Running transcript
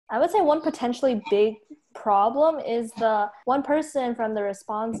I would say one potentially big problem is the one person from the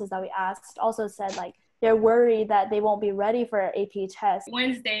responses that we asked also said like they're worried that they won't be ready for an AP test.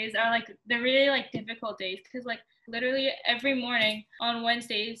 Wednesdays are like they're really like difficult days because like literally every morning on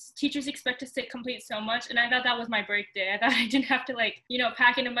Wednesdays teachers expect us to complete so much, and I thought that was my break day. I thought I didn't have to like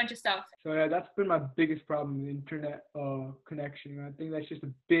pack in a bunch of stuff. So yeah, that's been my biggest problem, the internet connection. I think that's just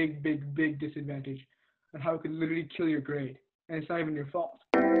a big disadvantage on how it could literally kill your grade, and it's not even your fault.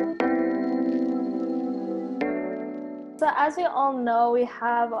 So as we all know, we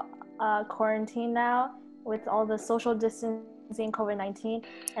have quarantine now with all the social distancing, COVID-19,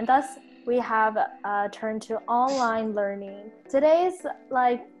 and thus we have turned to online learning. Today's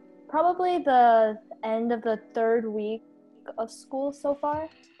like probably the end of the third week of school so far.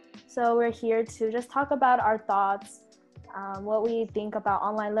 So we're here to just talk about our thoughts, what we think about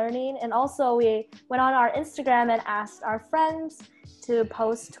online learning. And also we went on our Instagram and asked our friends to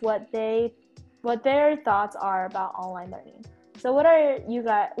post what their thoughts are about online learning. So what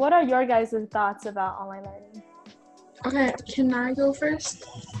are your guys' thoughts about online learning? Okay, can I go first?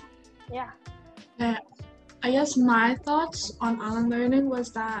 Yeah. I guess my thoughts on online learning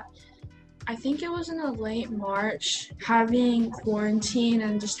was that I think it was in the late March, having quarantine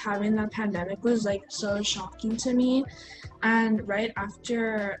and just having the pandemic was like so shocking to me. And right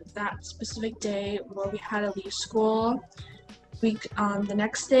after that specific day where we had to leave school, the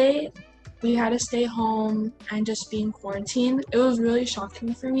next day we had to stay home and just be in quarantine. It was really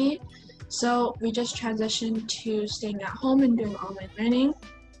shocking for me. So we just transitioned to staying at home and doing online learning.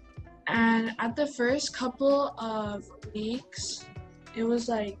 And at the first couple of weeks, it was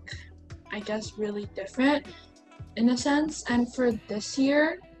like, I guess, really different in a sense. And for this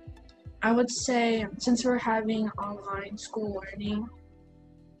year, I would say, since we're having online school learning,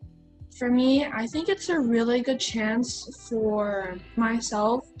 for me, I think it's a really good chance for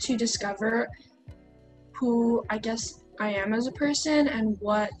myself to discover who I guess I am as a person and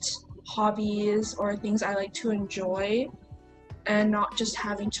what hobbies or things I like to enjoy, and not just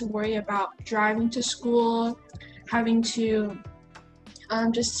having to worry about driving to school, having to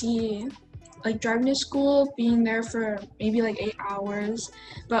just see, like driving to school, being there for maybe like 8 hours,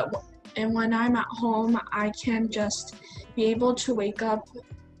 and when I'm at home, I can just be able to wake up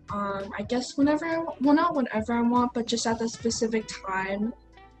I guess not whenever I want, but just at a specific time.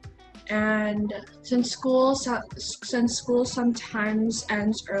 And since school sometimes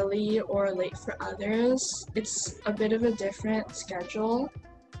ends early or late for others, it's a bit of a different schedule.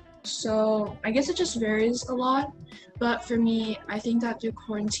 So I guess it just varies a lot. But for me, I think that through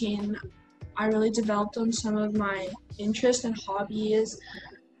quarantine, I really developed on some of my interests and hobbies.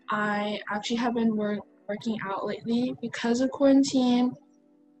 I actually have been working out lately because of quarantine.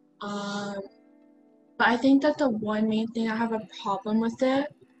 But I think that the one main thing I have a problem with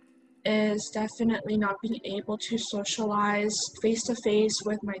it is definitely not being able to socialize face-to-face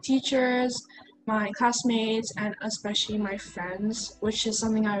with my teachers, my classmates, and especially my friends, which is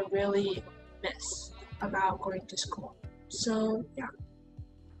something I really miss about going to school. So, yeah.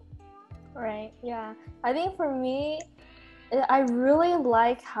 Right, yeah. I think for me, I really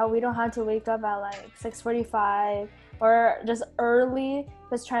like how we don't have to wake up at like 6:45 or just early,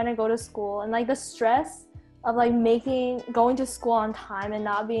 just trying to go to school, and like the stress of like going to school on time and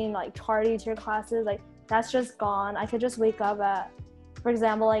not being like tardy to your classes, like that's just gone. I could just wake up at, for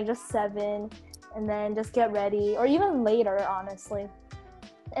example, like just 7 and then just get ready, or even later, honestly.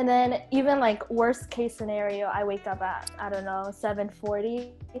 And then even like worst case scenario, I wake up at, I don't know,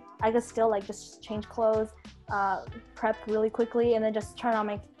 7:40. I could still like just change clothes, prep really quickly, and then just turn on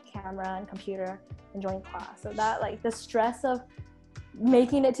my camera and computer and join class. So that like the stress of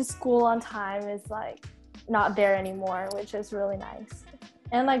making it to school on time is like not there anymore, which is really nice.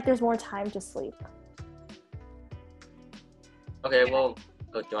 And like there's more time to sleep. Okay, well,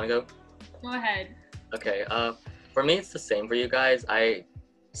 do you want to go? Go ahead. Okay, for me it's the same for you guys.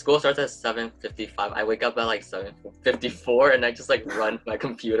 School starts at 7:55. I wake up at like 7:54 and I just like run my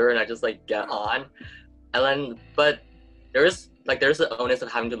computer and I just like get on. And then, but there's the onus of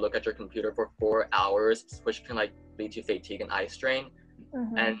having to look at your computer for 4 hours, which can like lead to fatigue and eye strain.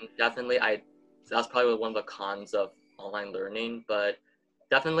 Mm-hmm. And definitely that's probably one of the cons of online learning, but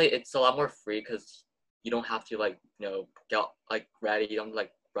definitely it's a lot more free because you don't have to like, get like ready, you don't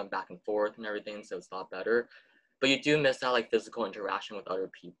like run back and forth and everything, so it's a lot better. But you do miss out like physical interaction with other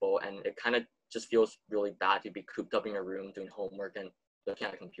people, and it kind of just feels really bad to be cooped up in your room doing homework and looking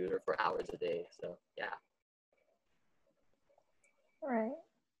at a computer for hours a day. So yeah. Right.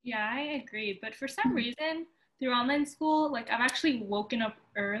 Yeah, I agree. But for some reason, through online school, like I've actually woken up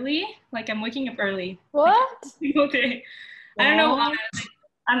early. Like I'm waking up early. What? Okay. I don't know why.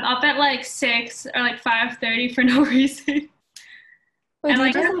 I'm up at like 6 or like 5:30 for no reason. Wait, And do you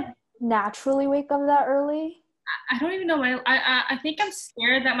like just like naturally wake up that early? I don't even know I think I'm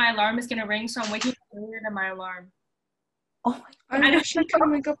scared that my alarm is gonna ring, so I'm waking up earlier than my alarm. Oh my I wish I could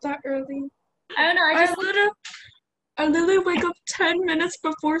wake up that early. I don't know. I literally wake up 10 minutes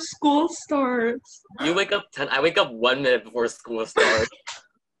before school starts. You wake up 10. I wake up 1 minute before school starts.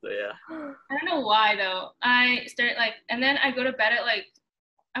 So yeah. I don't know why though. I start like, and then I go to bed at like,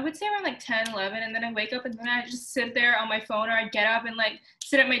 I would say around like 10, 11, and then I wake up and then I just sit there on my phone, or I get up and like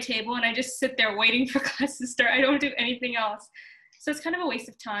sit at my table and I just sit there waiting for class to start. I don't do anything else. So it's kind of a waste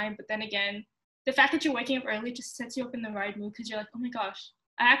of time. But then again, the fact that you're waking up early just sets you up in the right mood, because you're like, oh my gosh,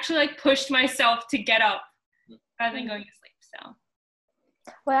 I actually like pushed myself to get up rather than going to sleep. So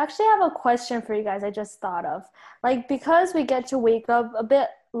Well, I actually have a question for you guys I just thought of. Like, because we get to wake up a bit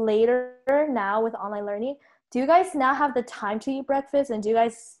later now with online learning, do you guys now have the time to eat breakfast? And do you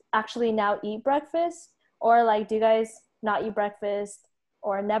guys actually now eat breakfast? Or like, do you guys not eat breakfast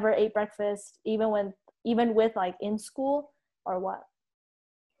or never ate breakfast even with like in school or what?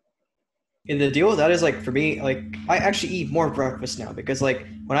 And the deal with that is like for me, like I actually eat more breakfast now because like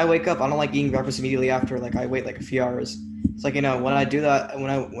when I wake up, I don't like eating breakfast immediately after. Like I wait like a few hours. It's like when I do that when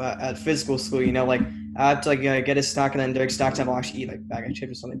I at physical school, like I have to like get a snack, and then during snack time I'll actually eat like a bag of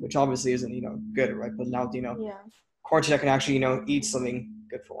chips or something, which obviously isn't good, right? But now Yeah. quarantine I can actually eat something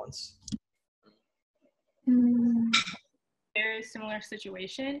good for once. very similar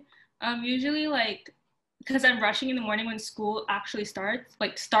situation. Usually like, because I'm rushing in the morning when school actually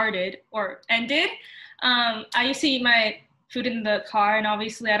started or ended. I used to eat my food in the car, and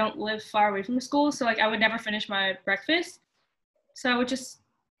obviously I don't live far away from the school, so like I would never finish my breakfast. So I would just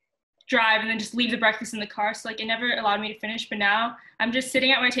drive and then just leave the breakfast in the car. So like it never allowed me to finish. But now I'm just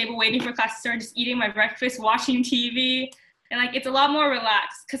sitting at my table waiting for class to start, just eating my breakfast, watching TV. And like it's a lot more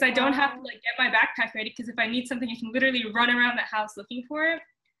relaxed because I don't have to like get my backpack ready, because if I need something I can literally run around the house looking for it.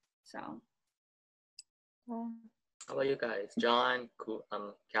 So How about you guys? John,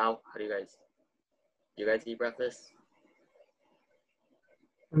 Cal, how do you guys eat breakfast?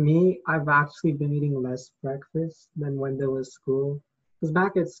 For me, I've actually been eating less breakfast than when there was school. Because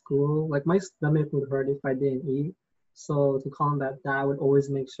back at school, like my stomach would hurt if I didn't eat. So to combat that, I would always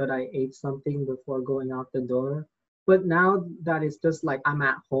make sure that I ate something before going out the door. But now that it's just like I'm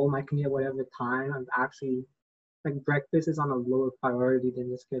at home, I can eat at whatever time. I'm actually like breakfast is on a lower priority than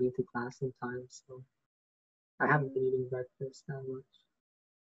just getting to class in time. So I haven't been eating breakfast that much.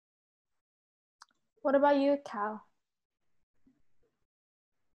 What about you, Cal?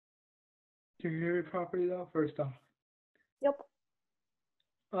 Can you hear me properly though? First off. Yep.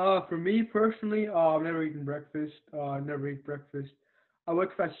 For me personally, I've never eaten breakfast. I never eat breakfast. I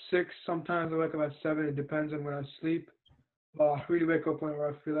wake up at 6. Sometimes I wake up at 7. It depends on when I sleep. I really wake up whenever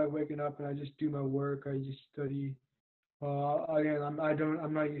I feel like waking up, and I just do my work. I just study. Again,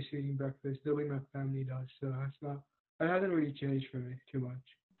 I'm not used to eating breakfast. The way my family does, so it hasn't really changed for me too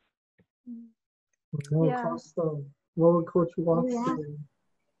much. No, Yeah. Costa, what would Coach Watts Yeah. say?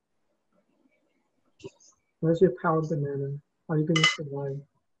 Where's your power banana? Are you gonna survive?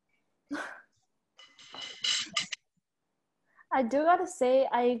 I do gotta say,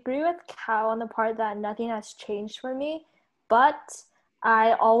 I agree with Cal on the part that nothing has changed for me, but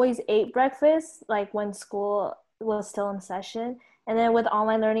I always ate breakfast like when school was still in session. And then with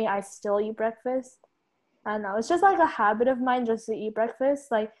online learning, I still eat breakfast. I don't know, it's just like a habit of mine just to eat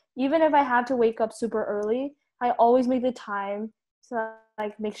breakfast. Like, even if I have to wake up super early, I always make the time to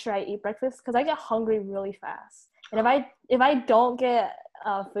like make sure I eat breakfast because I get hungry really fast. And if I don't get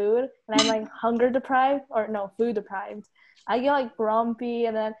food and I'm like food deprived, I get like grumpy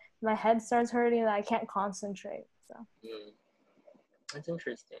and then my head starts hurting and I can't concentrate. So That's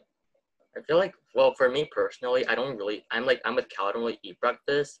interesting. I feel like, well, for me personally, I'm with Cal, I don't really eat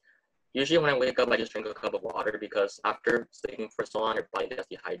breakfast. Usually when I wake up, I just drink a cup of water because after sleeping for so long, your body gets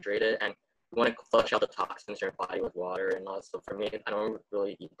dehydrated and you want to flush out the toxins in your body with water and all. So for me, I don't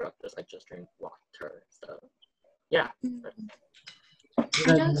really eat breakfast. I just drink water. So yeah.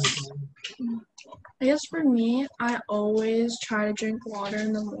 I guess for me, I always try to drink water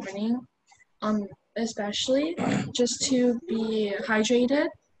in the morning, especially just to be hydrated.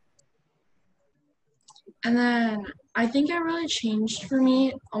 And then I think it really changed for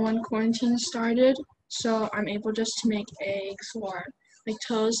me when quarantine started. So I'm able just to make eggs or like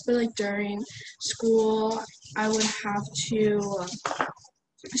toast, but like during school, I would have to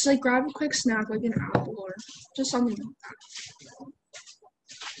just like grab a quick snack like an apple or just something like that.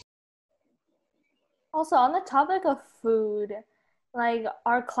 also on the topic of food, like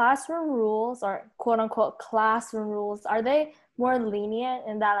our classroom rules or quote unquote classroom rules, are they more lenient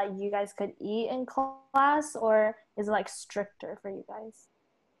in that like you guys could eat in class, or is it like stricter for you guys?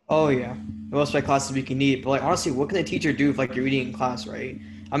 Oh yeah, most of my classes we can eat, but like honestly, what can the teacher do if like you're eating in class, right?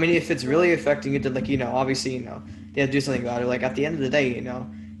 I mean, if it's really affecting you, to like obviously they have to do something about it. Like at the end of the day,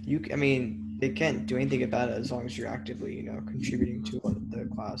 I mean, they can't do anything about it as long as you're actively contributing to the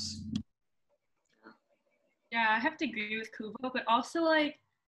class. Yeah, I have to agree with Kubo, but also like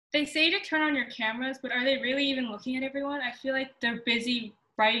they say to turn on your cameras, but are they really even looking at everyone? I feel like they're busy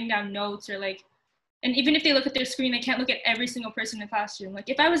writing down notes or like, and even if they look at their screen, they can't look at every single person in the classroom. Like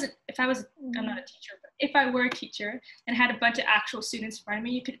if I was, I'm not a teacher, but if I were a teacher and had a bunch of actual students in front of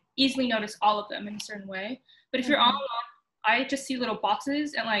me, you could easily notice all of them in a certain way. But if you're all alone, I just see little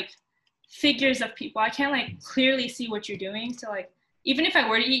boxes and like figures of people. I can't like clearly see what you're doing. So like, even if I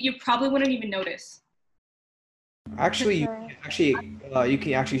were to eat, you probably wouldn't even notice. Actually, you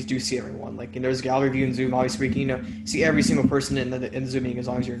can actually do see everyone. Like, and there's gallery view in Zoom. Obviously, we can see every single person in the Zoom meeting as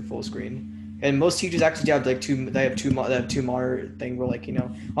long as you're in full screen. And most teachers actually have like they have two monitor thing where like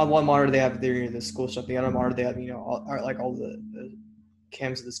on one monitor they have the school stuff. The other monitor they have all the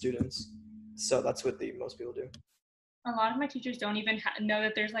cams of the students. So that's what most people do. A lot of my teachers don't even know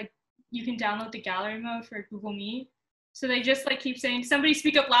that there's like you can download the gallery mode for Google Meet. So they just like keep saying somebody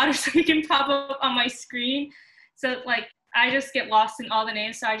speak up louder so we can pop up on my screen. So like I just get lost in all the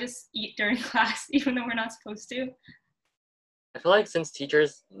names, so I just eat during class, even though we're not supposed to. I feel like since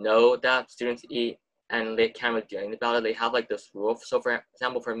teachers know that students eat and they can't really do anything about it, they have like this rule. So for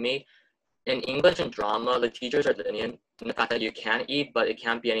example, for me, in English and drama, the teachers are lenient in the fact that you can eat, but it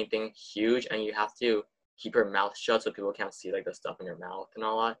can't be anything huge, and you have to keep your mouth shut so people can't see like the stuff in your mouth and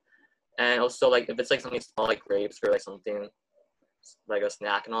all that. And also like if it's like something small like grapes or like something like a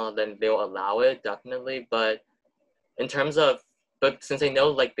snack and all that, then they'll allow it definitely. But in terms of, but since they know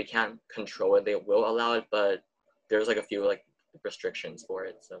like they can't control it, they will allow it, but there's like a few like restrictions for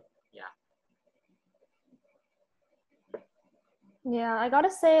it. So yeah. Yeah, I gotta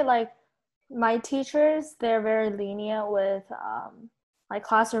say, like, my teachers, they're very lenient with like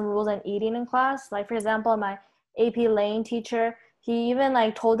classroom rules and eating in class. Like, for example, my AP Lane teacher, he even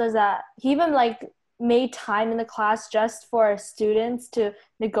like told us that he even like made time in the class just for students to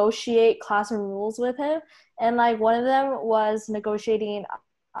negotiate classroom rules with him. And like one of them was negotiating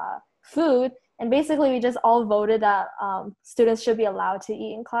food. And basically we just all voted that students should be allowed to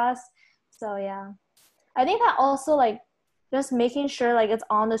eat in class. So yeah, I think that also like just making sure like it's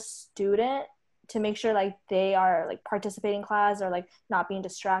on the student to make sure like they are like participating in class or like not being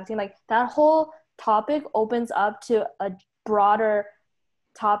distracting. Like that whole topic opens up to a broader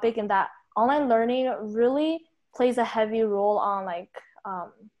topic, and that online learning really plays a heavy role on like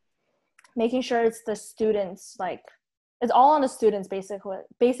making sure it's the students, like it's all on the students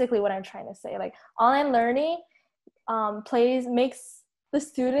basically what I'm trying to say. Like online learning makes the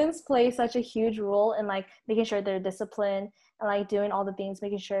students play such a huge role in like making sure they're disciplined and like doing all the things,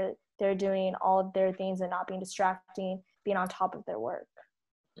 making sure they're doing all of their things and not being distracting, being on top of their work.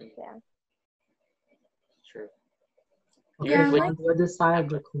 Yeah. Sure. Okay, on the other side of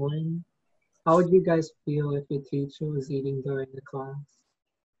the coin, how would you guys feel if your teacher was eating during the class?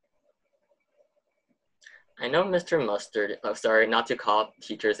 I know Mr. Mustard, sorry, not to call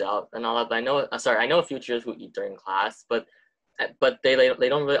teachers out and all that, but I know a few teachers who eat during class, but they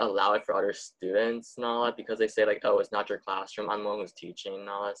don't really allow it for other students and all that because they say like, oh, it's not your classroom, I'm the one who's teaching and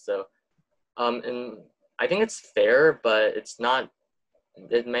all that. So, and I think it's fair, but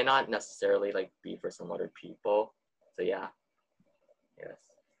it may not necessarily like be for some other people. So yeah, yes.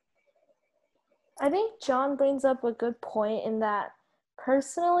 I think John brings up a good point in that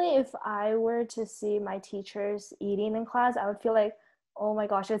personally, if I were to see my teachers eating in class, I would feel like, oh my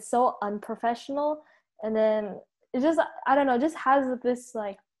gosh, it's so unprofessional. And then it just, I don't know, just has this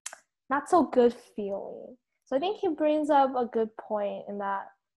like not so good feeling. So I think he brings up a good point in that,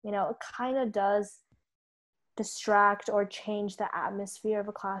 it kind of does distract or change the atmosphere of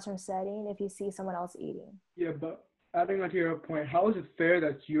a classroom setting if you see someone else eating. Yeah, but adding on to your point, how is it fair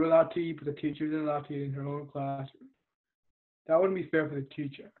that you're allowed to eat but the teacher isn't allowed to eat in her own classroom? That wouldn't be fair for the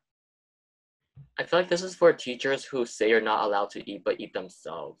teacher. I feel like this is for teachers who say you're not allowed to eat but eat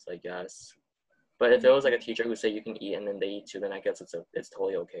themselves, I guess. But if it was like a teacher who say you can eat and then they eat too, then I guess it's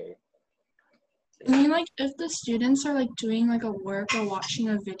totally okay. I mean, like, if the students are, like, doing, like, a work or watching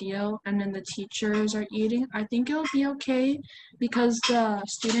a video and then the teachers are eating, I think it'll be okay because the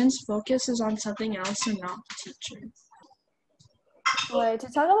students' focus is on something else and not the teacher. Wait, to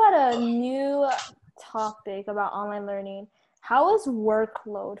talk about a new topic about online learning, how is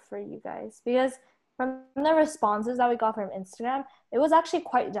workload for you guys? Because from the responses that we got from Instagram, it was actually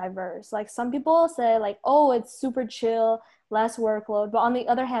quite diverse. Like some people say like, oh, it's super chill. less workload. But on the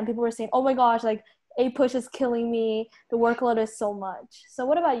other hand, people were saying, oh my gosh, like APUSH is killing me. The workload is so much. So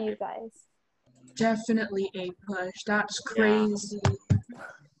what about you guys? Definitely APUSH. That's Yeah. crazy.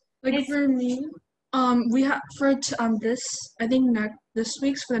 Like for me, we have for this I think this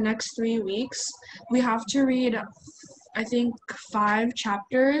week's for the next 3 weeks, we have to read I think 5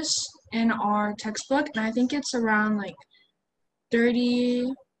 chapters in our textbook, and I think it's around like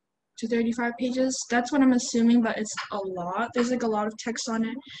 30 to 35 pages. That's what I'm assuming, but it's a lot. There's like a lot of text on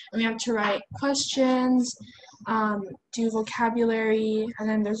it, and we have to write questions, do vocabulary, and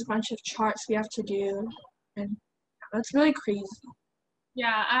then there's a bunch of charts we have to do, and that's really crazy.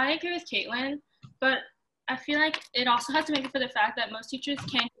 Yeah, I agree with Caitlin, but I feel like it also has to make it for the fact that most teachers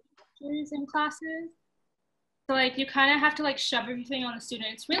can't do lectures in classes. So like you kind of have to like shove everything on the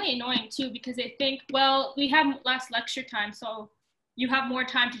student. It's really annoying too because they think, well, we have less lecture time, so you have more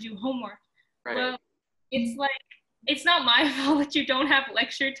time to do homework. Right. Well, it's like, it's not my fault that you don't have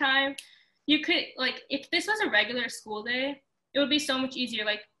lecture time. You could, like, if this was a regular school day, it would be so much easier.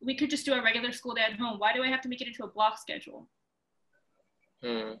 Like, we could just do a regular school day at home. Why do I have to make it into a block schedule?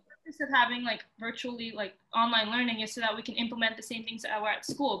 The purpose of having, like, virtually, like, online learning is so that we can implement the same things that were at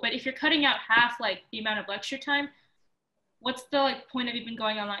school. But if you're cutting out half, like, the amount of lecture time, what's the, like, point of even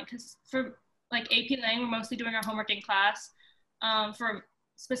going online? Because for, like, AP Lang, we're mostly doing our homework in class. For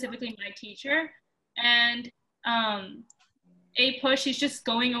specifically my teacher, and APUSH is just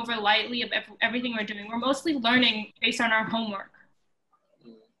going over lightly of everything we're doing. We're mostly learning based on our homework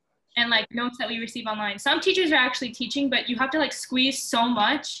and like notes that we receive online. Some teachers are actually teaching, but you have to like squeeze so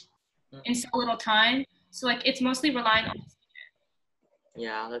much in so little time. So like it's mostly relying on the student.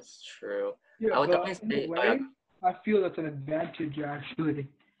 Yeah, that's true. Yeah, I would but definitely in say, a way, I feel that's an advantage actually,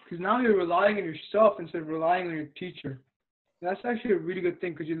 because now you're relying on yourself instead of relying on your teacher. And that's actually a really good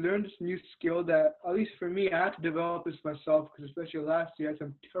thing because you learn this new skill that, at least for me, I had to develop this myself because especially last year I had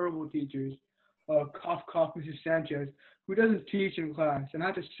some terrible teachers, cough, Mrs. Sanchez, who doesn't teach in class. And I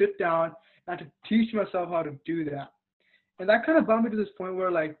had to sit down and I had to teach myself how to do that. And that kind of brought me to this point where,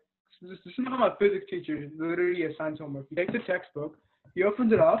 like, this is how my physics teacher literally assigns homework. He takes the textbook, he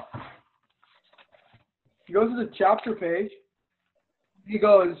opens it up, he goes to the chapter page, he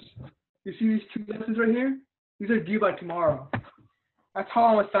goes, you see these 2 lessons right here? These are due by tomorrow. That's how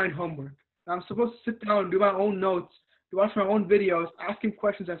I'm assigned homework. And I'm supposed to sit down and do my own notes, to watch my own videos, ask him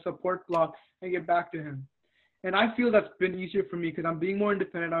questions at support block, and get back to him. And I feel that's been easier for me because I'm being more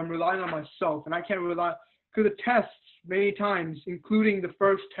independent. I'm relying on myself, and I can't rely because the tests many times, including the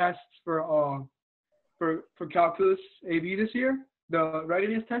first tests for calculus AB this year, the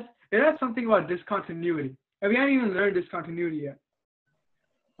readiness test, it had something about discontinuity, and we haven't even learned discontinuity yet.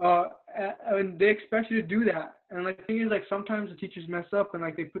 And they expect you to do that. And like, the thing is, like, sometimes the teachers mess up and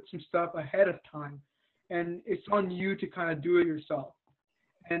like they put some stuff ahead of time, and it's on you to kind of do it yourself.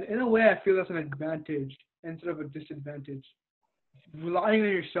 And in a way, I feel that's an advantage instead of a disadvantage. Relying on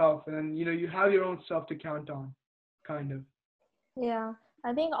yourself, and then, you know, you have your own self to count on, kind of. Yeah,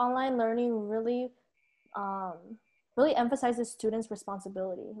 I think online learning really emphasizes students'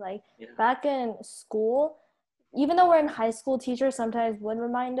 responsibility. Like back in school, even though we're in high school, teachers sometimes would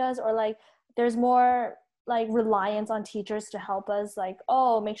remind us, or like there's more like reliance on teachers to help us, like,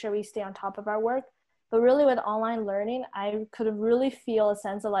 oh, make sure we stay on top of our work. But really with online learning, I could really feel a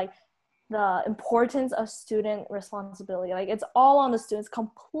sense of like the importance of student responsibility. Like it's all on the students,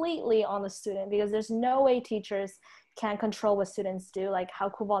 completely on the student, because there's no way teachers can control what students do. Like how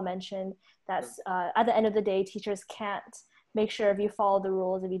Kuval mentioned, that's at the end of the day, teachers can't make sure if you follow the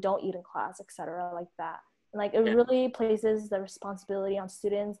rules, if you don't eat in class, etc., like that. Like it really places the responsibility on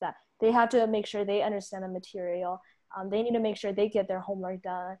students that they have to make sure they understand the material. They need to make sure they get their homework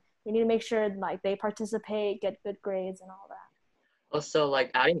done. They need to make sure like they participate, get good grades and all that. Also, like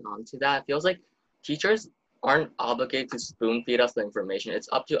adding on to that, it feels like teachers aren't obligated to spoon feed us the information. It's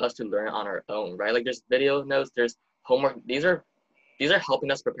up to us to learn on our own, right? Like there's video notes, there's homework. These are helping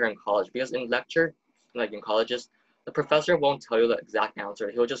us prepare in college, because in lecture, like in colleges, the professor won't tell you the exact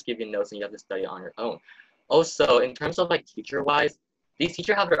answer. He'll just give you notes and you have to study on your own. Also, in terms of like teacher-wise, these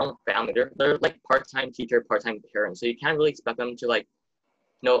teachers have their own family. They're like part-time teacher, part-time parents. So you can't really expect them to like,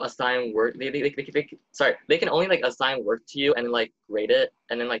 you know, assign work. They can only like assign work to you and then like grade it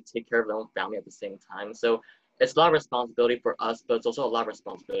and then like take care of their own family at the same time. So it's a lot of responsibility for us, but it's also a lot of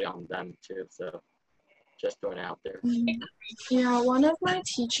responsibility on them too. So just throwing it out there. Yeah, one of my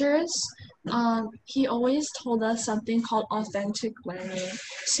teachers, he always told us something called authentic learning,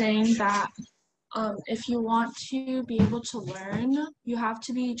 saying that if you want to be able to learn, you have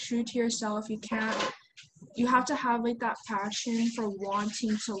to be true to yourself. You can't you have to have like that passion for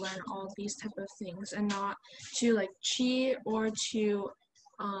wanting to learn all these type of things and not to like cheat or to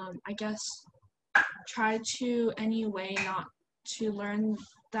I guess try to any way not to learn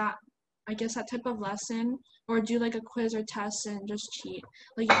that, I guess, that type of lesson or do like a quiz or test and just cheat.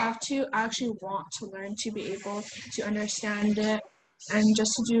 Like you have to actually want to learn to be able to understand it and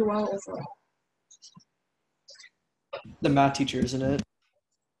just to do well overall. The math teacher, isn't it?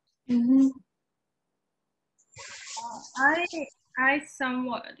 Mm-hmm. I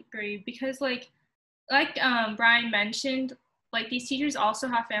somewhat agree because like Brian mentioned, like these teachers also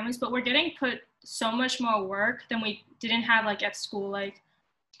have families, but we're getting put so much more work than we didn't have like at school. Like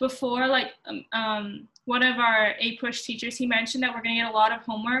before, like one of our APUSH teachers, he mentioned that we're gonna get a lot of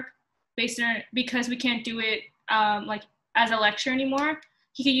homework because we can't do it like as a lecture anymore.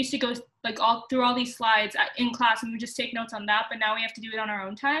 He used to go like all through all these slides in class and we just take notes on that, but now we have to do it on our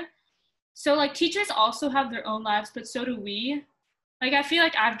own time. So like teachers also have their own lives, but so do we. Like I feel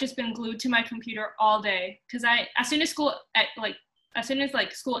like I've just been glued to my computer all day because as soon as school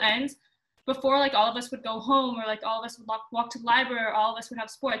ends, before like all of us would go home or like all of us would walk to the library or all of us would have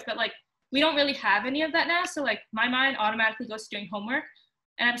sports, but like we don't really have any of that now. So like my mind automatically goes to doing homework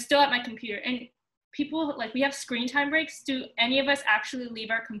and I'm still at my computer. And people like we have screen time breaks. Do any of us actually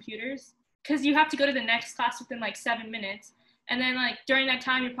leave our computers? Because you have to go to the next class within like 7 minutes. And then like during that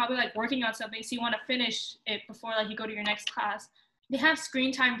time, you're probably like working on something. So you want to finish it before like you go to your next class. They have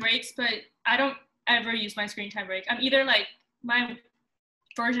screen time breaks, but I don't ever use my screen time break. I'm either like my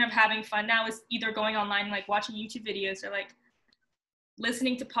version of having fun now is either going online and like watching YouTube videos or like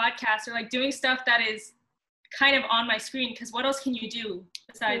listening to podcasts or like doing stuff that is kind of on my screen. Because what else can you do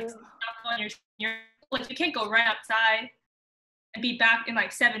besides stuff on your like you can't go right outside and be back in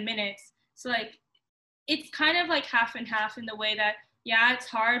like 7 minutes. So like it's kind of like half and half in the way that yeah, it's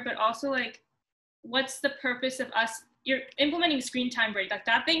hard, but also like what's the purpose of us? You're implementing screen time break. Like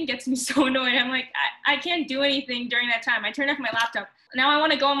that thing gets me so annoyed. I'm like, I can't do anything during that time. I turn off my laptop. Now I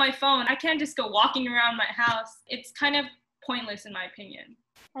want to go on my phone. I can't just go walking around my house. It's kind of pointless in my opinion.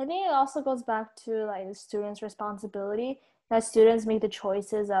 I think it also goes back to like the students' responsibility that students make the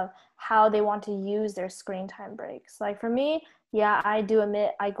choices of how they want to use their screen time breaks. Like for me, yeah, I do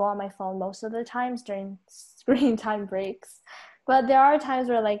admit I go on my phone most of the times during screen time breaks. But there are times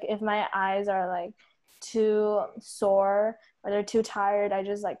where like if my eyes are like too sore or they're too tired, I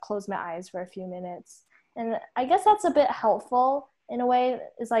just like close my eyes for a few minutes. And I guess that's a bit helpful in a way.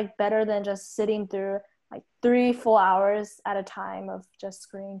 It's like better than just sitting through like 3 full hours at a time of just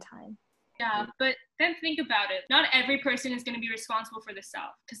screen time. Yeah, but then think about it. Not every person is going to be responsible for this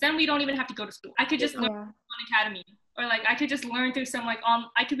self because then we don't even have to go to school. I could just learn on Academy or like I could just learn through some like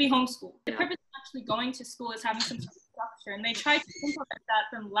I could be homeschooled. The purpose of actually going to school is having some sort of structure, and they tried to implement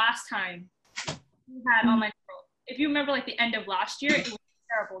that from last time we had online world. If you remember like the end of last year, it was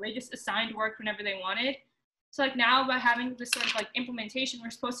terrible. They just assigned work whenever they wanted. So like now by having this sort of like implementation,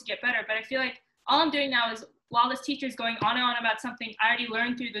 we're supposed to get better. But I feel like all I'm doing now is while this teacher is going on and on about something I already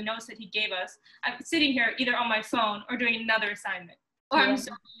learned through the notes that he gave us, I'm sitting here either on my phone or doing another assignment. Or I'm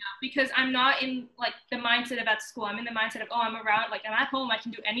zoning out because I'm not in like the mindset of at school. I'm in the mindset of, oh, I'm around, like I'm at home, I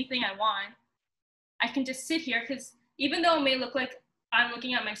can do anything I want. I can just sit here because even though it may look like I'm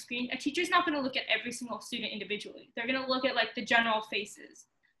looking at my screen, a teacher's not going to look at every single student individually. They're going to look at like the general faces.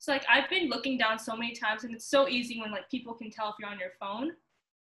 So like I've been looking down so many times, and it's so easy when like people can tell if you're on your phone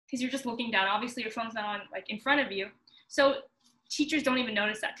because you're just looking down. Obviously your phone's not on like in front of you. So teachers don't even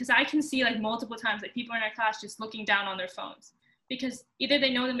notice that because I can see like multiple times like people in our class just looking down on their phones because either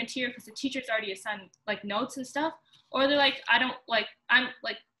they know the material because the teacher's already assigned like notes and stuff, or they're like, I'm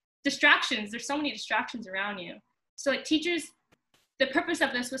like distractions. There's so many distractions around you. So like teachers, the purpose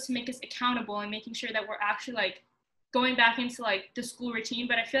of this was to make us accountable and making sure that we're actually like going back into like the school routine,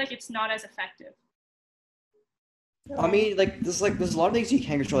 but I feel like it's not as effective. I mean, there's a lot of things you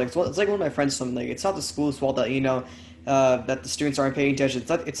can't control. Like, it's like one of my friends told me, like, it's not the school's fault that that the students aren't paying attention.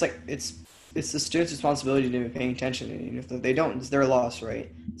 It's the students' responsibility to be paying attention, and if they don't, it's their loss,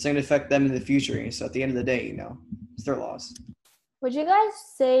 right? It's going to affect them in the future. So at the end of the day, it's their loss. Would you guys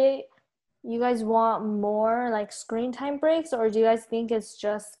say you guys want more like screen time breaks, or do you guys think it's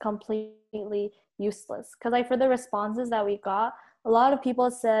just completely useless? Because like for the responses that we got, a lot of people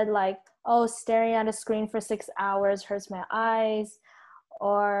said like, oh, staring at a screen for 6 hours hurts my eyes,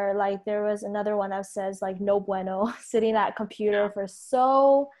 or like there was another one that says like no bueno, sitting at a computer for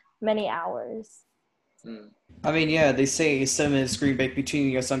so many hours. I mean, yeah, they say a 7-minute screen break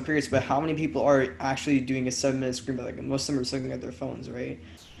between some periods, but how many people are actually doing a 7-minute screen break? Like most of them are looking at their phones, right?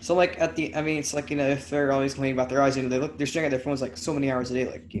 So like it's like if they're always complaining about their eyes, they're staring at their phones like so many hours a day,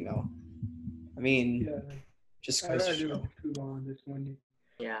 like mean, Yeah, just I goes to agree with show. you on this one.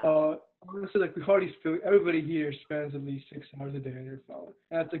 Yeah. Honestly, like we hardly feel everybody here spends at least 6 hours a day on their phone.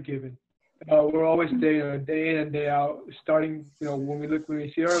 That's a given. We're always day in and day out, starting, when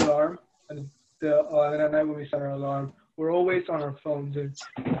we see our alarm and and at night when we set our alarm, we're always on our phones. And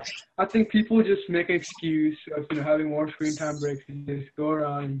I think people just make an excuse of, having more screen time breaks and just go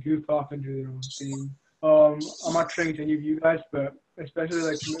around and goof off and do their own thing. I'm not training to any of you guys, but especially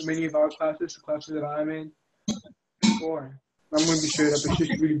like many of our classes, the classes that I'm in, it's boring. I'm gonna be straight up. It's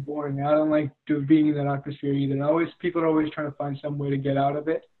just really boring. I don't like being in that atmosphere either. People are always trying to find some way to get out of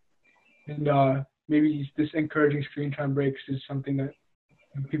it, and maybe this encouraging screen time breaks is something that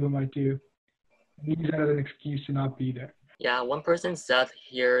people might do. Use that as an excuse to not be there. Yeah, one person said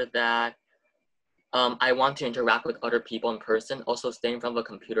here that I want to interact with other people in person. Also, staying in front of a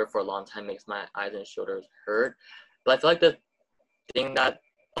computer for a long time makes my eyes and shoulders hurt. But I feel like the thing that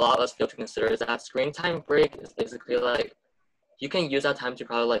a lot of us fail to consider is that screen time break is basically like you can use that time to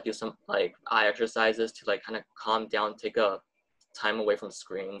probably like do some like eye exercises to like kind of calm down, take a time away from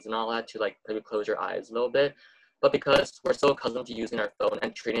screens and all that to like maybe close your eyes a little bit. But because we're so accustomed to using our phone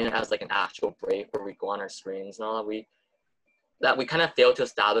and treating it as like an actual break where we go on our screens and all that, we kind of fail to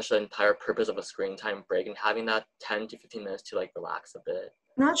establish the entire purpose of a screen time break and having that 10 to 15 minutes to like relax a bit.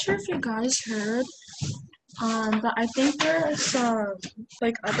 Not sure if you guys heard, but I think there's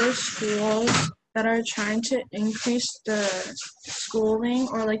like other schools that are trying to increase the schooling,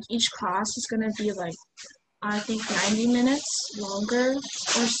 or like each class is gonna be like, I think 90 minutes longer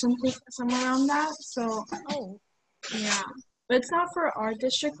or something, somewhere around that. So yeah, but it's not for our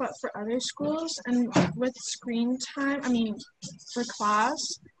district, but for other schools. And with screen time, I mean, for class,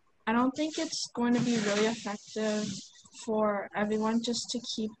 I don't think it's going to be really effective for everyone just to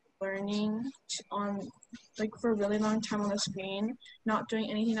keep learning on like for a really long time on the screen, not doing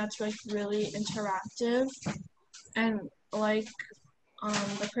anything that's like really interactive. And like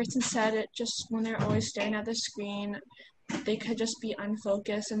the person said, it just when they're always staring at the screen, they could just be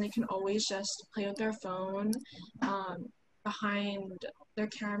unfocused and they can always just play with their phone behind their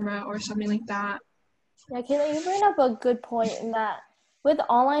camera or something like that. Yeah, Kayla, you bring up a good point in that with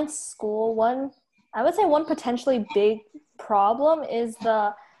online school, I would say one potentially big problem is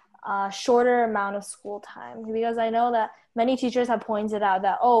the shorter amount of school time, because I know that many teachers have pointed out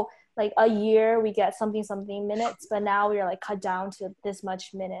that, like a year we get something minutes, but now we are like cut down to this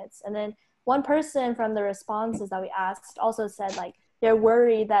much minutes. And then one person from the responses that we asked also said like they're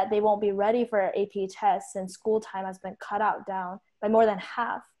worried that they won't be ready for AP tests and school time has been cut out down by more than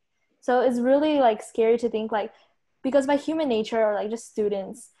half. So it's really like scary to think like, because by human nature or like just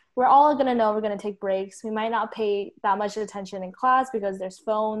students, we're all gonna know we're gonna take breaks. We might not pay that much attention in class because there's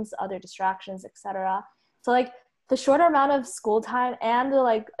phones, other distractions, etc. So like the shorter amount of school time and the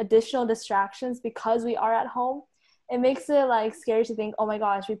like additional distractions because we are at home, it makes it like scary to think, oh my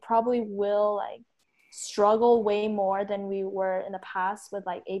gosh, we probably will like struggle way more than we were in the past with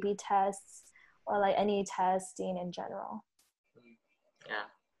like AP tests or like any testing in general. Yeah.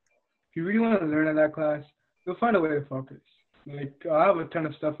 If you really want to learn in that class, you'll find a way to focus. Like, I have a ton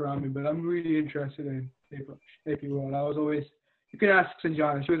of stuff around me, but I'm really interested in AP World. You can ask St.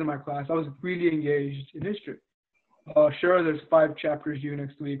 John, she was in my class. I was really engaged in history. Sure, there's 5 chapters due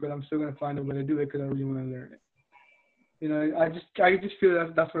next week, but I'm still going to find a way to do it because I really want to learn it. I just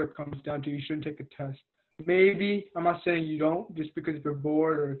feel that's what it comes down to. You shouldn't take a test. Maybe, I'm not saying you don't, just because if you're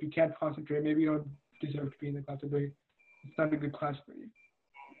bored or if you can't concentrate, maybe you don't deserve to be in the class. It's not a good class for you.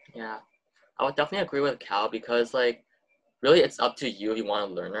 Yeah, I would definitely agree with Cal because like, really it's up to you if you want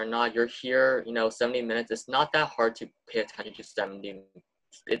to learn or not. You're here, 70 minutes. It's not that hard to pay attention to 70.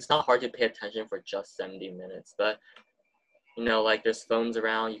 It's not hard to pay attention for just 70 minutes, but like there's phones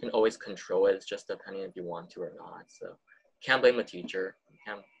around. You can always control it. It's just depending if you want to or not. So can't blame the teacher.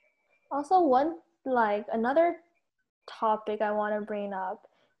 Also, another topic I want to bring up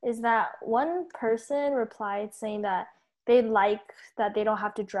is that one person replied saying that they like that they don't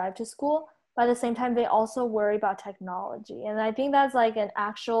have to drive to school, but at the same time they also worry about technology. And I think that's like an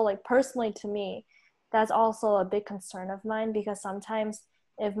actual, like personally to me, that's also a big concern of mine, because sometimes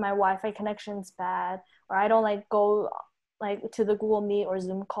if my Wi-Fi connection's bad or I don't like go like to the Google Meet or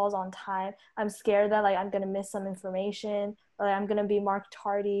Zoom calls on time, I'm scared that like I'm gonna miss some information, or like, I'm gonna be marked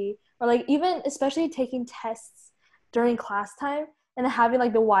tardy, or like even especially taking tests during class time and having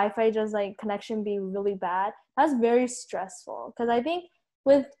like the Wi-Fi just like connection be really bad. That's very stressful, because I think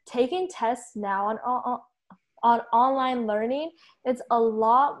with taking tests now on online learning, it's a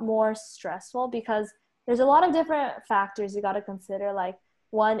lot more stressful because there's a lot of different factors you got to consider. Like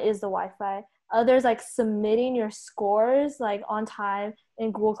one is the Wi-Fi. Others like submitting your scores like on time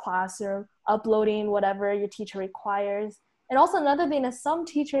in Google Classroom, uploading whatever your teacher requires. And also another thing is some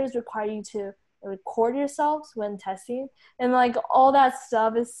teachers require you to record yourselves when testing, and like all that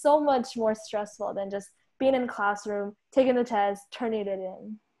stuff is so much more stressful than just being in the classroom, taking the test, turning it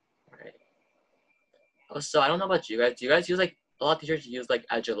in. Right. So I don't know about you guys. Do you guys use like a lot of teachers use like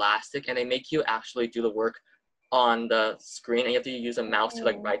Edulastic, and they make you actually do the work on the screen, and you have to use a mouse to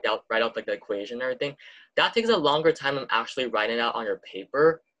like write out like the equation and everything. That takes a longer time than actually writing it out on your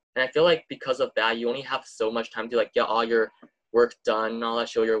paper. And I feel like because of that, you only have so much time to like get all your work done and all that,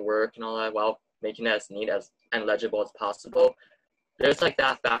 show your work and all that, while making it as neat as and legible as possible. There's like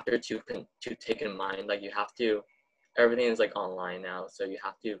that factor to take in mind. Like you have to, everything is like online now, so you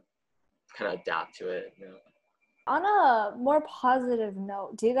have to kind of adapt to it. You know? On a more positive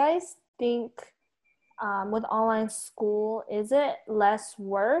note, do you guys think with online school, is it less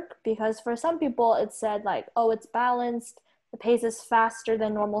work? Because for some people it said like, oh, it's balanced, the pace is faster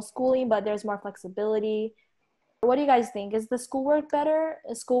than normal schooling, but there's more flexibility. What do you guys think? Is the schoolwork better?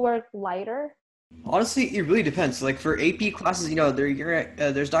 Is schoolwork lighter? Honestly, it really depends. Like for AP classes, you know,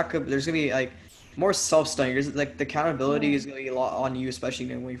 there's gonna be like more self-studying. There's like the accountability is gonna be a lot on you, especially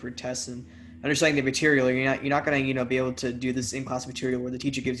when waiting for tests and understanding the material. You're not gonna be able to do this in-class material where the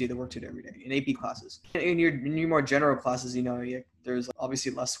teacher gives you the work to do every day in AP classes. In your more general classes, there's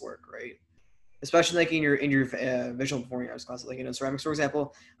obviously less work, right? Especially like in your visual performing arts classes, like ceramics, for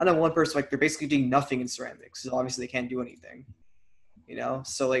example. I know one person like they're basically doing nothing in ceramics, so obviously they can't do anything.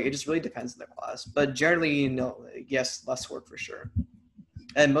 So like it just really depends on the class, but generally, yes, less work for sure.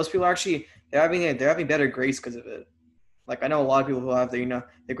 And most people are actually they're having better grades because of it. Like I know a lot of people who have the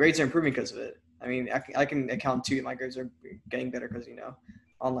grades are improving because of it. I mean, I can account too. My grades are getting better because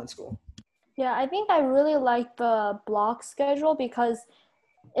online school. Yeah, I think I really like the block schedule because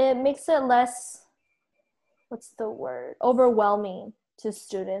it makes it less, overwhelming to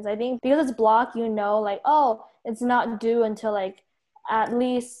students. I think because it's block, like, oh, it's not due until like at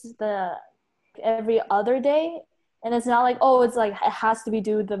least every other day. And it's not like, oh, it's like it has to be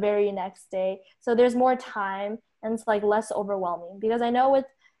due the very next day. So there's more time and it's like less overwhelming. Because I know with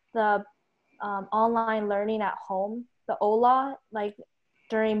the online learning at home, the OLA, like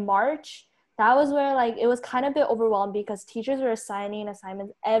during March, that was where like it was kind of a bit overwhelmed because teachers were assigning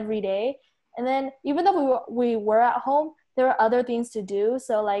assignments every day. And then even though we were at home, there were other things to do.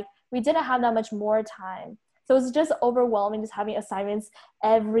 So like we didn't have that much more time. So it's just overwhelming just having assignments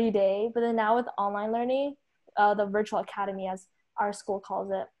every day. But then now with online learning, the virtual academy, as our school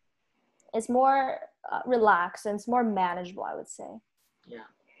calls it, it's more relaxed and it's more manageable, I would say. Yeah.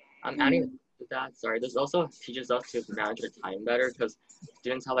 I'm adding to that. Sorry, this also teaches us to manage our time better because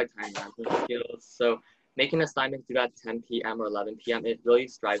students have like time management skills. So making assignments due at 10 p.m. or 11 p.m., it really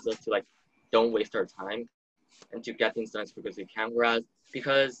strives us to like don't waste our time and to get things done as quickly as we can. Whereas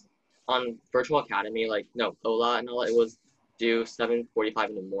because on virtual academy, like OLA and all, it was due 7:45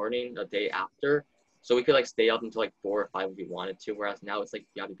 in the morning the day after. So we could like stay up until like 4 or 5 if we wanted to. Whereas now it's like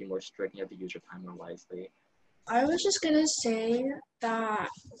you have to be more strict. You have to use your time more wisely. I was just gonna say that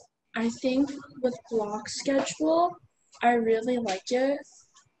I think with block schedule, I really like it.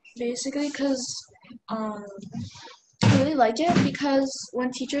 Basically, I really like it because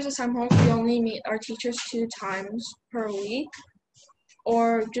when teachers assign homework, we only meet our teachers 2 times per week,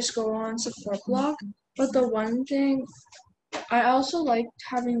 or just go on support block. But the one thing I also like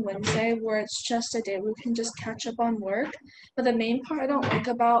having Wednesday where it's just a day we can just catch up on work. But the main part I don't like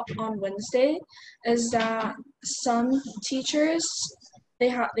about on Wednesday is that some teachers they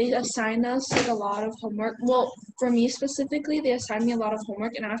assign us like a lot of homework. Well, for me specifically, they assign me a lot of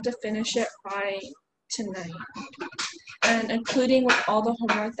homework and I have to finish it by tonight. And including with all the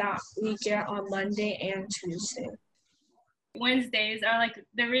homework that we get on Monday and Tuesday. Wednesdays are like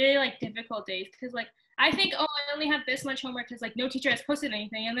the really like difficult days because like I think, oh, I only have this much homework because like no teacher has posted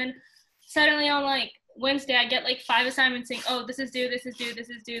anything, and then suddenly on like Wednesday I get like 5 assignments saying, oh, this is due, this is due, this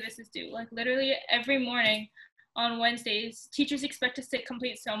is due, this is due. Like literally every morning on Wednesdays, teachers expect us to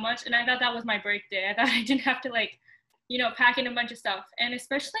complete so much, and I thought that was my break day. I thought I didn't have to like, pack in a bunch of stuff, and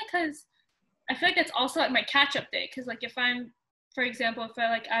especially because I feel like that's also like my catch-up day. Because like if I'm, for example, if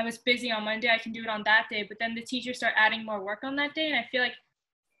I was busy on Monday, I can do it on that day, but then the teachers start adding more work on that day, and I feel like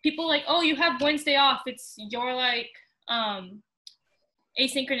people like, oh, you have Wednesday off, it's your like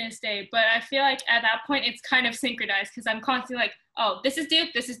asynchronous day. But I feel like at that point it's kind of synchronized because I'm constantly like, oh, this is due,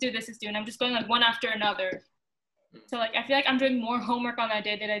 this is due, this is due, and I'm just going like one after another. So like I feel like I'm doing more homework on that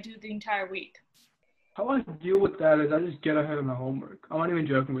day than I do the entire week. How I deal with that is I just get ahead of my homework. I'm not even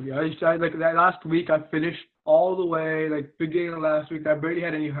joking with you. I like that last week I finished all the way, like beginning of last week, I barely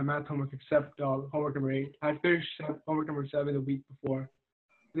had any math homework except homework number 8. I finished homework number 7 the week before.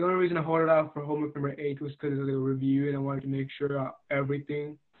 The only reason I hold it out for homework number 8 was because of the review, and I wanted to make sure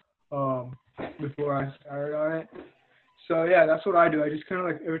everything before I started on it. So yeah, that's what I do. I just kind of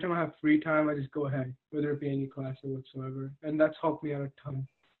like every time I have free time, I just go ahead, whether it be any class or whatsoever, and that's helped me out a ton.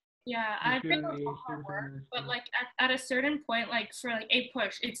 Yeah, I Just think feeling it's the a hard age, work, everything but else. like at a certain point, like for like a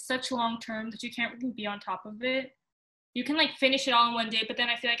push, it's such long term that you can't really be on top of it. You can like finish it all in one day, but then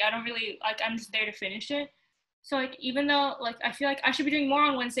I feel like I don't really like I'm just there to finish it. So like even though like I feel like I should be doing more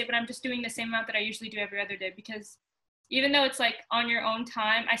on Wednesday, but I'm just doing the same amount that I usually do every other day because even though it's like on your own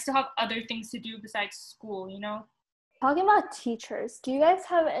time, I still have other things to do besides school, you know? Talking about teachers, do you guys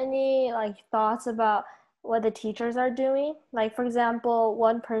have any like thoughts about what the teachers are doing? Like for example,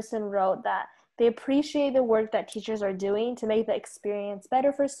 one person wrote that they appreciate the work that teachers are doing to make the experience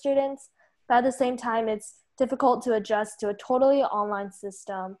better for students, but at the same time it's difficult to adjust to a totally online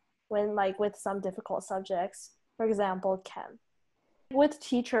system when like with some difficult subjects, for example, chem. With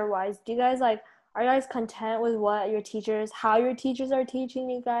teacher wise, do you guys like are you guys content with what your teachers, how your teachers are teaching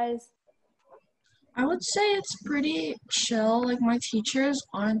you guys? I would say it's pretty chill. Like my teachers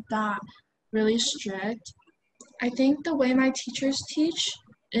aren't that really strict. I think the way my teachers teach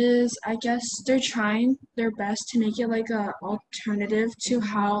is I guess they're trying their best to make it like a alternative to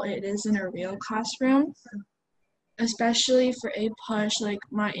how it is in a real classroom. Especially for A push, like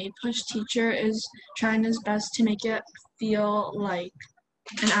my A push teacher is trying his best to make it feel like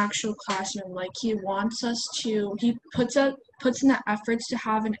an actual classroom. Like he wants us to he puts in the efforts to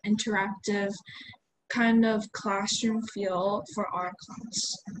have an interactive kind of classroom feel for our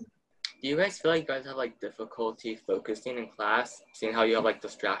class. Do you guys feel like you guys have like difficulty focusing in class, seeing how you have like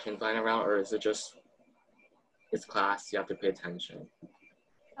distractions lying around, or is it just it's class, you have to pay attention?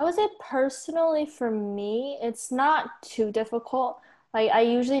 I would say personally for me, it's not too difficult. Like I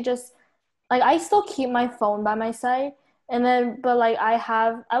usually just like I still keep my phone by my side and then but like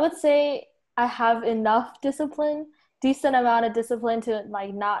I would say I have enough discipline, decent amount of discipline to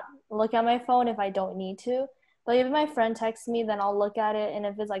like not look at my phone if I don't need to. But if my friend texts me, then I'll look at it and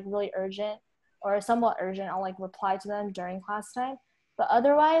if it's like really urgent or somewhat urgent, I'll like reply to them during class time. But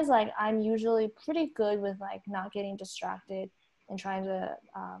otherwise, like I'm usually pretty good with like not getting distracted and trying to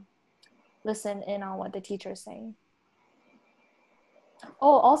listen in on what the teacher's saying.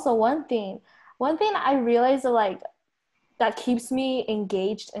 Oh, also one thing I realized that like that keeps me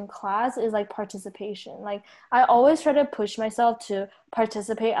engaged in class is like participation. Like I always try to push myself to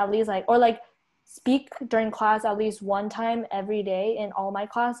participate at least like or like speak during class at least one time every day in all my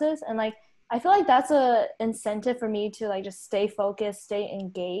classes and like I feel like that's a incentive for me to like just stay focused, stay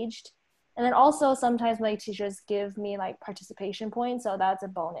engaged. And then also sometimes my teachers give me like participation points, so that's a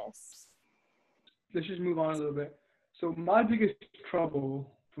bonus. Let's just move on a little bit. So my biggest trouble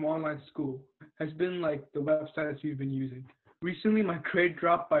from online school has been like the websites we've been using. Recently, my grade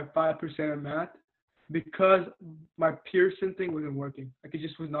dropped by 5% in math because my Pearson thing wasn't working. Like it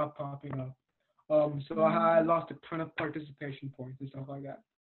just was not popping up. So I lost a ton of participation points and stuff like that.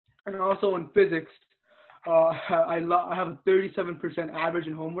 And also in physics, I have a 37% average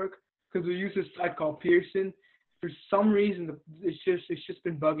in homework because we use this site called Pearson. For some reason, it's just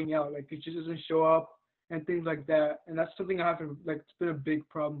been bugging out. Like it just doesn't show up and things like that. And that's something I have to like. It's been a big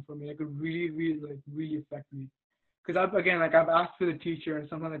problem for me. It could really affect me. Because I've asked for the teacher, and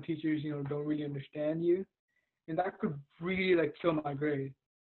sometimes the teachers don't really understand you, and that could really like kill my grade.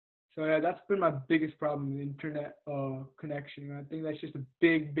 So yeah, that's been my biggest problem, the internet connection. And I think that's just a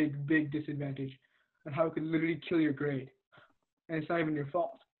big disadvantage on how it could literally kill your grade. And it's not even your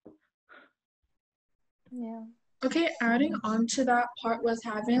fault. Yeah. Okay, adding on to that part with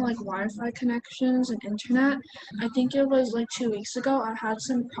having like Wi-Fi connections and internet, I think it was like 2 weeks ago, I had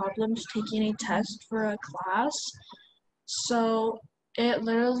some problems taking a test for a class. So it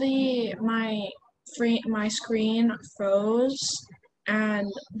literally my screen froze and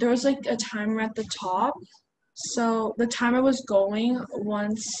there was like a timer at the top. So the timer was going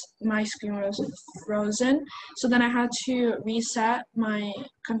once my screen was frozen. So then I had to reset my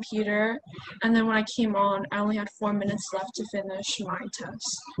computer. And then when I came on, I only had 4 minutes left to finish my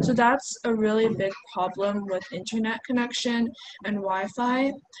test. So that's a really big problem with internet connection and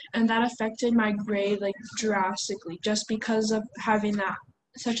Wi-Fi. And that affected my grade like drastically just because of having that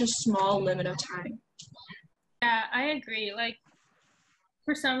such a small limit of time. Yeah, I agree. Like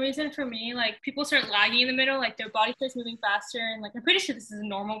for some reason for me, like people start lagging in the middle, like their body starts moving faster and like I'm pretty sure this is a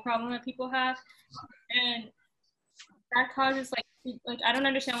normal problem that people have. And that causes like I don't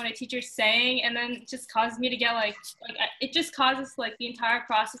understand what a teacher's saying and then it just causes me to get it just causes like the entire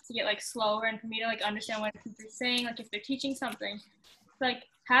process to get like slower and for me to like understand what a teacher's saying, like if they're teaching something. Like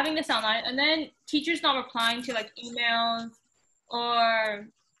having this online and then teachers not replying to like emails or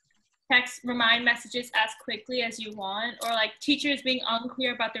text remind messages as quickly as you want, or like teachers being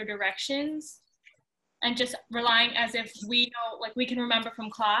unclear about their directions and just relying as if we know, like we can remember from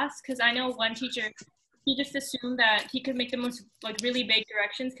class. Because I know one teacher, he just assumed that he could make the most like really vague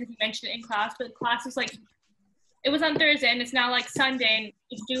directions because he mentioned it in class, but class was like, it was on Thursday and it's now like Sunday and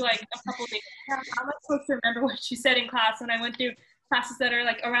it's due like a couple days. How am I supposed to remember what she said in class when I went through classes that are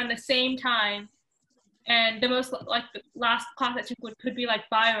like around the same time? And the most like the last class I took could be like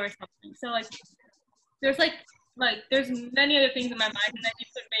bio or something. So like there's there's many other things in my mind, and then you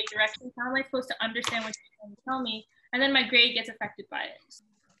put vague directions. How am I supposed to understand what you're trying to tell me? And then my grade gets affected by it.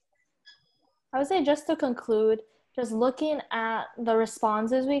 I would say, just to conclude, just looking at the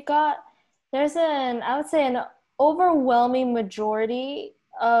responses we got, there's I would say an overwhelming majority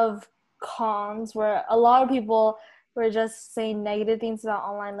of cons where a lot of people were just saying negative things about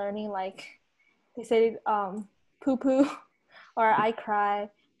online learning, like they say poo poo or I cry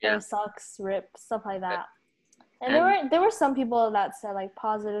or sucks, rip, stuff like that. And there were some people that said like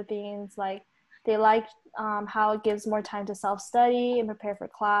positive things, like they liked how it gives more time to self-study and prepare for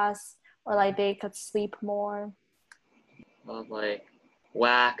class, or like they could sleep more. Like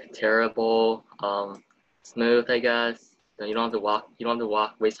whack, terrible, smooth, I guess. You don't have to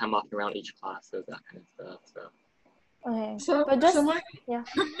walk, waste time walking around each class, so that kind of stuff. So. Okay. So but just someone, yeah.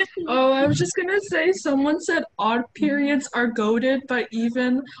 oh, I was just gonna say, someone said odd periods are goated, but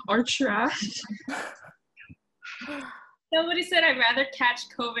even are trash. Somebody said I'd rather catch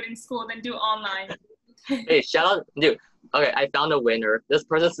COVID in school than do online. Hey, shout out, dude. Okay, I found a winner. This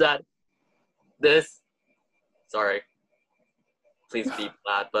person said this. Sorry. Please beep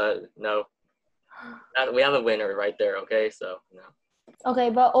that, but no. We have a winner right there, okay? So, no.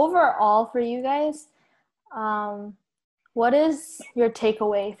 Okay, but overall for you guys, what is your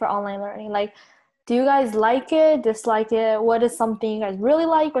takeaway for online learning? Like, do you guys like it, dislike it? What is something you guys really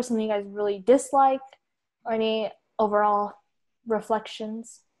like or something you guys really dislike? Or any overall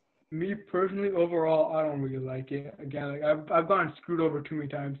reflections? Me personally, overall, I don't really like it. Again, like I've gotten screwed over too many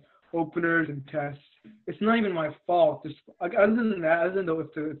times. Openers and tests. It's not even my fault. Just like, other than that,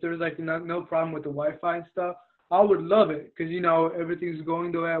 if there's like no problem with the Wi-Fi and stuff, I would love it because everything's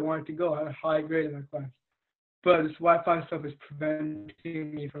going the way I want it to go. I had a high grade in my class, but this Wi-Fi stuff is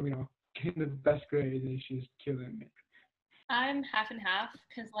preventing me from getting the best grade, and it's just killing me. I'm half and half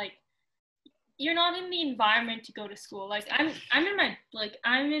because like you're not in the environment to go to school. Like I'm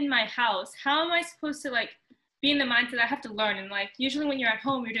in my house. How am I supposed to like be in the mindset that I have to learn? And like usually when you're at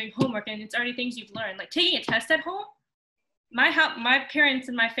home, you're doing homework and it's already things you've learned. Like taking a test at home, my parents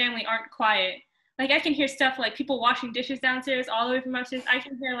and my family aren't quiet. Like I can hear stuff like people washing dishes downstairs all the way from upstairs. I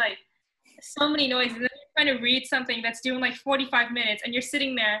can hear like so many noises. And then you're trying to read something that's doing like 45 minutes and you're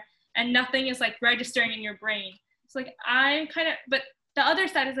sitting there and nothing is like registering in your brain. It's like but the other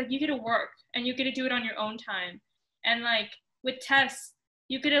side is like you get to work and you get to do it on your own time. And like with tests,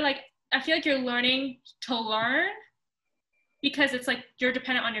 you get to like, I feel like you're learning to learn because it's like you're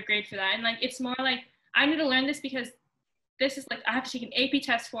dependent on your grade for that. And like it's more like I need to learn this because this is like I have to take an AP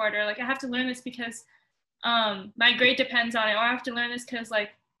test for it, or like I have to learn this because my grade depends on it, or I have to learn this because like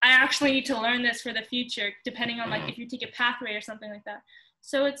I actually need to learn this for the future, depending on like if you take a pathway or something like that.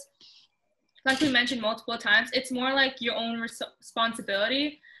 So it's like we mentioned multiple times, it's more like your own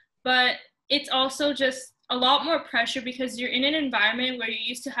responsibility, but it's also just a lot more pressure because you're in an environment where you're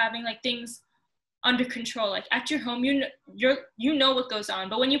used to having like things under control. Like at your home, you know what goes on,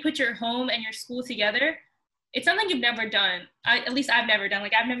 but when you put your home and your school together, it's something you've never done. At least I've never done.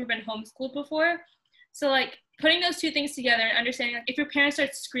 Like I've never been homeschooled before. So like putting those two things together and understanding like if your parents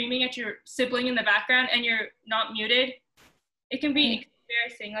start screaming at your sibling in the background and you're not muted, it can be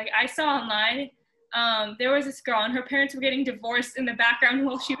embarrassing. Like I saw online, there was this girl and her parents were getting divorced in the background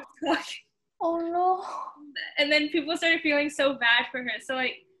while she was talking. Oh no. And then people started feeling so bad for her. So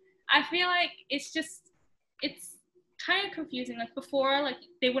like I feel like it's kind of confusing. Like before, like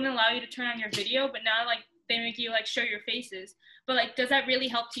they wouldn't allow you to turn on your video, but now like they make you like show your faces. But like does that really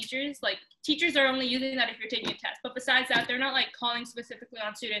help teachers? Like teachers are only using that if you're taking a test, but besides that, they're not like calling specifically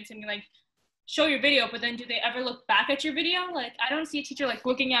on students and be like, show your video, but then do they ever look back at your video? Like I don't see a teacher like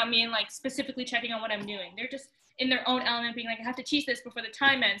looking at me and like specifically checking on what I'm doing. They're just in their own element being like, I have to teach this before the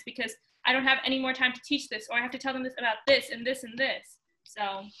time ends because I don't have any more time to teach this, or I have to tell them this about this and this and this.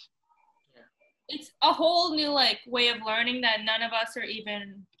 So it's a whole new like way of learning that none of us are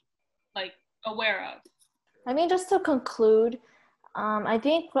even like aware of. I mean, just to conclude, I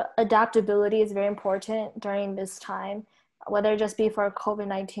think adaptability is very important during this time, whether it just be for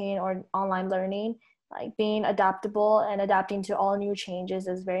COVID-19 or online learning. Like being adaptable and adapting to all new changes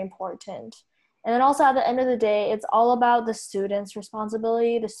is very important. And then also at the end of the day, it's all about the student's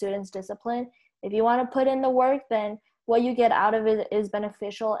responsibility, the student's discipline. If you want to put in the work, then what you get out of it is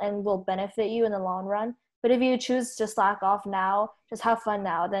beneficial and will benefit you in the long run. But if you choose to slack off now, just have fun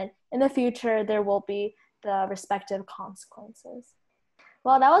now, then in the future, there will be the respective consequences.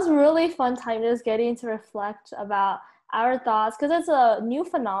 Well, that was really fun time just getting to reflect about our thoughts, because it's a new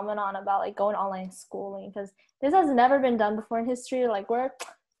phenomenon about like going online schooling, because this has never been done before in history. Like we're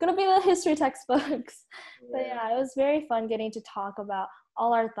gonna be the history textbooks. But yeah, it was very fun getting to talk about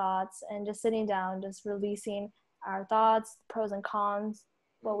all our thoughts and just sitting down, just releasing our thoughts, pros and cons,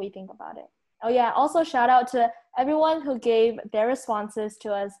 what we think about it. Oh yeah, also shout out to everyone who gave their responses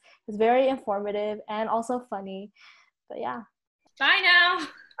to us. It was very informative and also funny. But yeah. Bye now.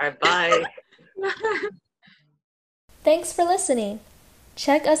 All right, bye. Thanks for listening.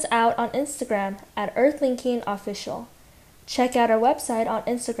 Check us out on Instagram at EarthLinkingOfficial. Check out our website on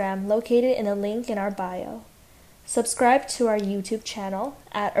Instagram located in the link in our bio. Subscribe to our YouTube channel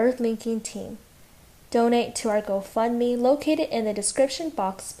at EarthLinking Team. Donate to our GoFundMe located in the description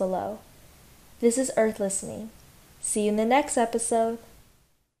box below. This is Earth Listening. See you in the next episode.